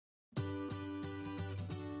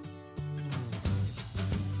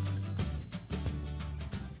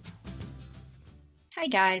Hi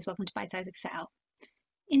guys, welcome to Bite Size Excel.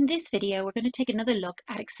 In this video, we're going to take another look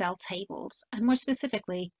at Excel tables, and more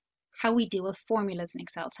specifically, how we deal with formulas in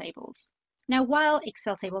Excel tables. Now, while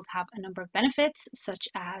Excel tables have a number of benefits, such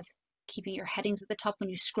as keeping your headings at the top when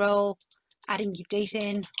you scroll, adding new data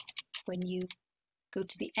in when you go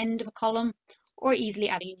to the end of a column, or easily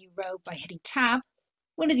adding a new row by hitting Tab,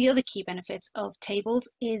 one of the other key benefits of tables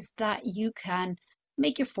is that you can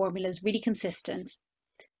make your formulas really consistent.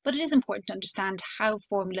 But it is important to understand how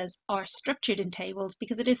formulas are structured in tables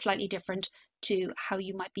because it is slightly different to how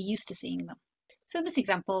you might be used to seeing them. So this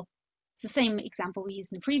example is the same example we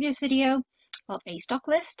used in the previous video of a stock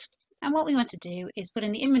list. And what we want to do is put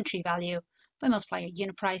in the inventory value by multiplying your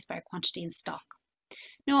unit price by our quantity in stock.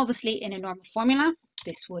 Now, obviously, in a normal formula,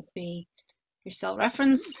 this would be your cell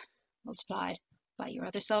reference multiplied by your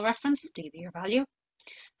other cell reference to give you your value.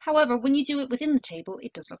 However, when you do it within the table,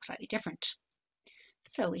 it does look slightly different.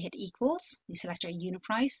 So we hit equals, we select our unit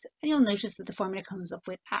price, and you'll notice that the formula comes up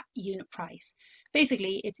with at unit price.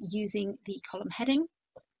 Basically, it's using the column heading,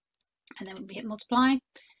 and then when we hit multiply,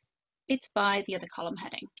 it's by the other column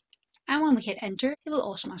heading. And when we hit enter, it will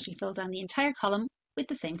automatically fill down the entire column with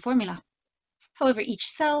the same formula. However, each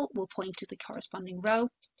cell will point to the corresponding row,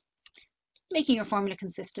 making your formula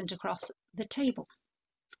consistent across the table.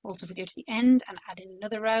 Also, if we go to the end and add in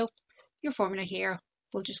another row, your formula here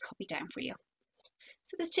will just copy down for you.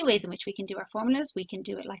 So there's two ways in which we can do our formulas. We can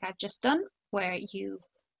do it like I've just done, where you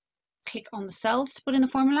click on the cells to put in the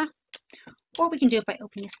formula, or we can do it by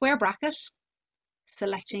opening a square bracket,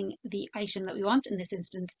 selecting the item that we want. In this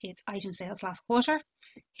instance, it's item sales last quarter.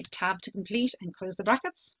 Hit Tab to complete and close the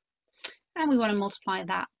brackets. And we want to multiply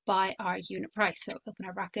that by our unit price. So open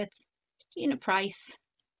our brackets, unit price,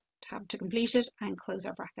 Tab to complete it and close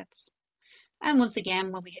our brackets. And once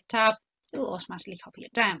again, when we hit Tab, it will automatically copy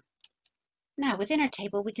it down. Now, within our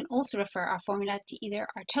table, we can also refer our formula to either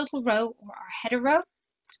our total row or our header row.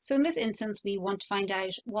 So in this instance, we want to find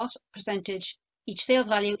out what percentage each sales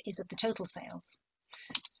value is of the total sales.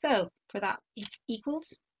 So for that, it's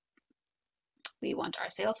equals. We want our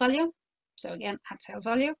sales value. So again, add sales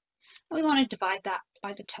value. And we want to divide that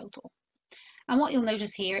by the total. And what you'll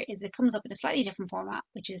notice here is it comes up in a slightly different format,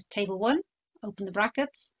 which is table 1, open the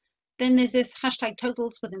brackets. Then there's this hashtag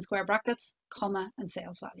totals within square brackets, comma, and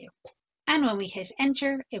sales value. And when we hit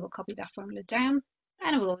enter, it will copy that formula down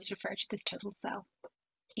and it will always refer to this total cell.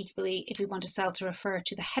 Equally, if we want a cell to refer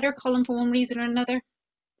to the header column for one reason or another,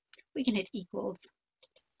 we can hit equals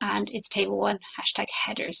and it's table 1 hashtag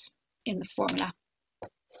headers in the formula.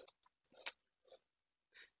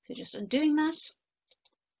 So just undoing that.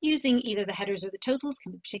 Using either the headers or the totals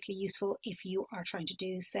can be particularly useful if you are trying to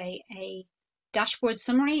do, say, a dashboard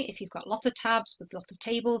summary, if you've got lots of tabs with lots of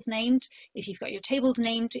tables named, if you've got your tables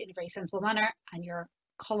named in a very sensible manner and your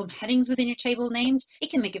column headings within your table named, it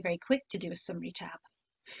can make it very quick to do a summary tab.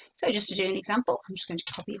 So just to do an example, I'm just going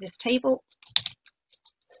to copy this table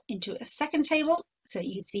into a second table. So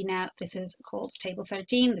you can see now this is called table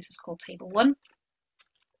 13, this is called table 1.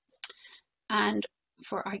 And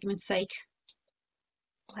for argument's sake,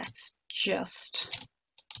 let's just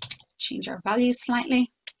change our values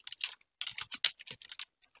slightly.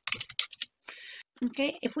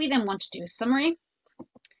 Okay, if we then want to do a summary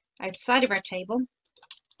outside of our table,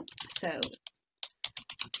 so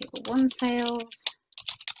table 1 sales,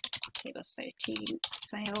 table 13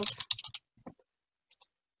 sales.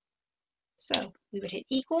 So we would hit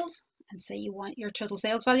equals and say you want your total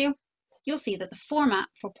sales value. You'll see that the format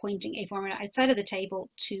for pointing a formula outside of the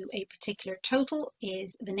table to a particular total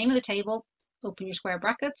is the name of the table, open your square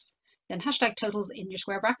brackets, then hashtag totals in your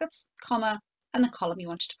square brackets, comma, and the column you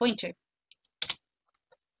want it to point to.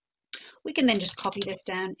 We can then just copy this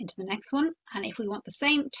down into the next one. And if we want the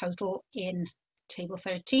same total in table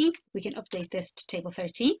 13, we can update this to table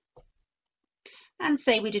 13. And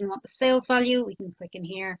say we didn't want the sales value, we can click in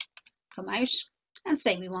here, come out, and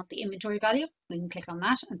say we want the inventory value. We can click on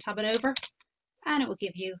that and tab it over, and it will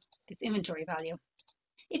give you this inventory value.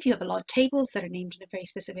 If you have a lot of tables that are named in a very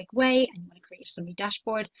specific way and you want to create a summary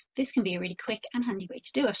dashboard, this can be a really quick and handy way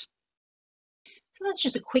to do it. So that's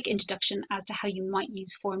just a quick introduction as to how you might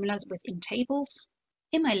use formulas within tables.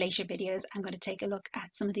 In my later videos, I'm going to take a look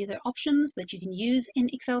at some of the other options that you can use in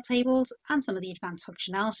Excel tables and some of the advanced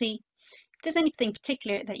functionality. If there's anything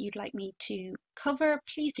particular that you'd like me to cover,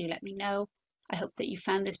 please do let me know. I hope that you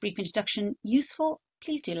found this brief introduction useful.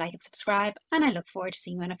 Please do like and subscribe, and I look forward to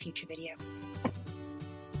seeing you in a future video.